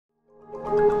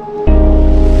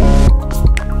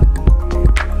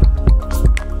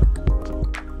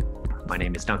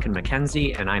is Duncan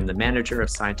MacKenzie, and I'm the Manager of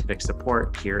Scientific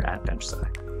Support here at BenchSci.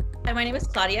 Hi, my name is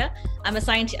Claudia. I'm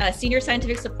a Senior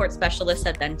Scientific Support Specialist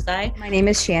at BenchSci. My name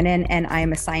is Shannon, and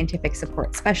I'm a Scientific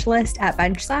Support Specialist at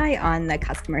BenchSci on the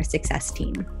Customer Success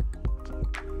team.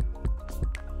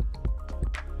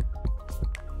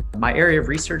 My area of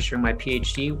research during my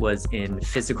PhD was in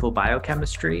physical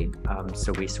biochemistry.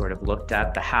 So we sort of looked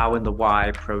at the how and the why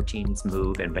proteins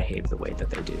move and behave the way that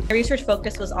they do. My research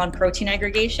focus was on protein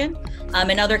aggregation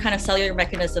and other kind of cellular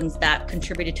mechanisms that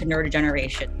contributed to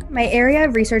neurodegeneration. My area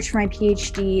of research for my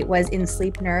PhD was in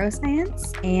sleep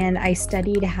neuroscience, and I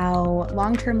studied how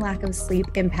long-term lack of sleep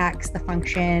impacts the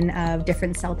function of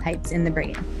different cell types in the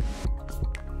brain.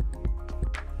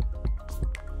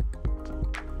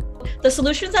 The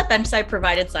solutions that BenchSci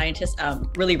provided scientists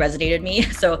really resonated with me.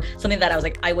 So something that I was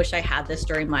like, I wish I had this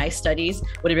during my studies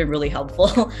would have been really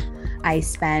helpful. I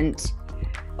spent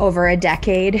over a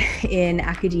decade in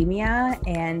academia,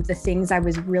 and the things I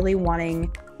was really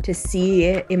wanting to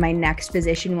see in my next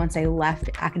position once I left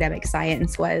academic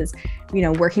science was,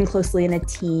 working closely in a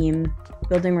team,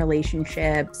 building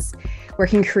relationships,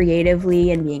 working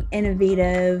creatively and being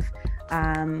innovative,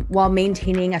 while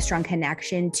maintaining a strong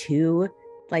connection to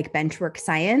benchwork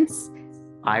science.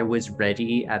 I was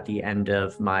ready at the end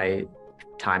of my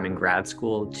time in grad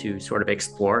school to sort of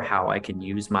explore how I can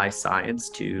use my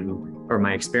science or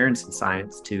my experience in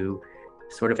science to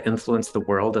sort of influence the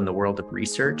world and the world of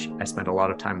research. I spent a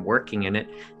lot of time working in it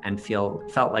and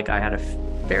felt like I had a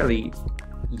fairly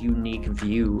unique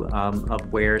view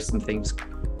of where some things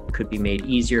could be made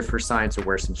easier for science or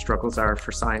where some struggles are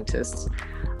for scientists.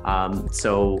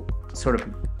 So sort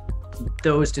of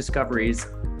those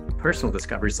personal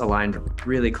discoveries aligned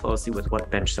really closely with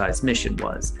what BenchSci's mission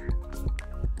was.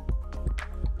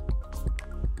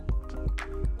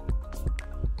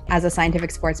 As a scientific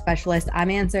sports specialist,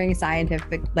 I'm answering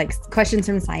scientific questions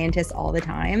from scientists all the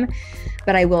time.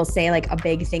 But I will say a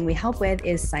big thing we help with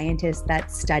is scientists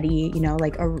that study,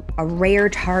 a rare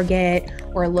target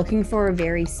or looking for a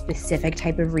very specific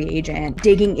type of reagent,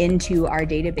 digging into our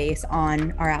database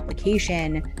on our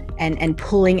application and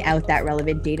pulling out that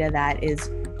relevant data that is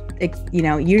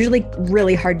usually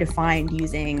really hard to find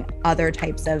using other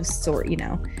types of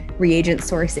reagent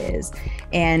sources.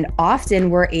 And often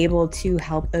we're able to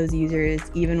help those users,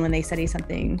 even when they study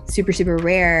something super, super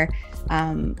rare,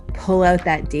 pull out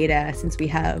that data since we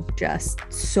have just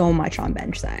so much on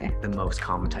BenchSci. The most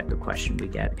common type of question we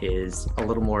get is a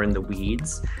little more in the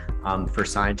weeds for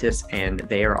scientists. And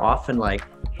they are often like,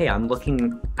 hey,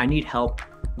 I need help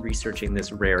researching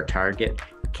this rare target.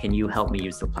 Can you help me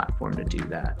use the platform to do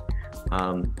that?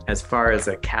 As far as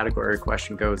a category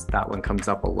question goes, that one comes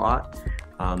up a lot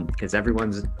because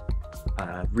everyone's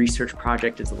research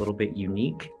project is a little bit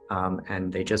unique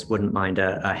and they just wouldn't mind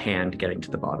a hand getting to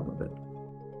the bottom of it.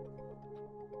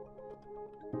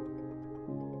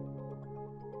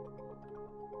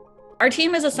 Our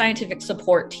team is a scientific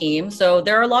support team. So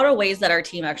there are a lot of ways that our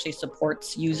team actually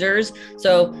supports users.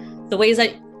 So the ways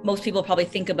that most people probably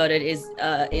think about it is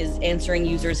answering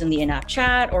users in the in-app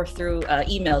chat or through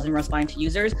emails and responding to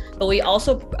users. But we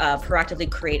also proactively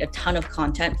create a ton of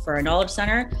content for our Knowledge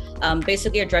Center.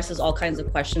 Basically addresses all kinds of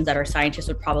questions that our scientists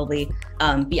would probably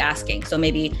be asking. So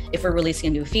maybe if we're releasing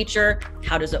a new feature,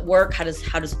 how does it work?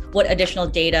 What additional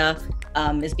data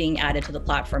is being added to the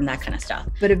platform, that kind of stuff.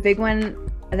 But a big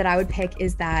one that I would pick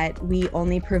is that we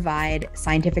only provide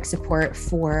scientific support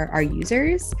for our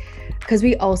users, because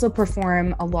we also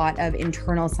perform a lot of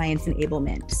internal science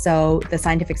enablement. So the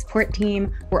scientific support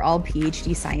team, we're all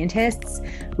PhD scientists.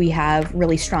 We have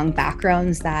really strong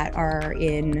backgrounds that are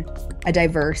in a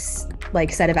diverse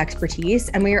set of expertise.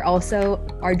 And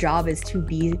our job is to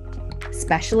be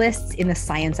specialists in the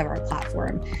science of our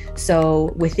platform.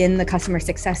 So within the customer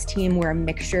success team, we're a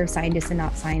mixture of scientists and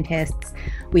not scientists.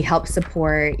 We help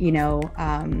support,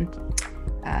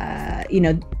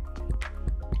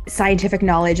 scientific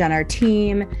knowledge on our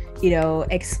team,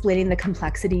 explaining the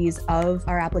complexities of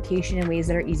our application in ways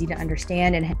that are easy to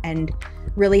understand and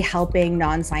really helping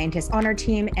non-scientists on our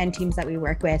team and teams that we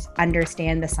work with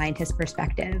understand the scientist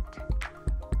perspective.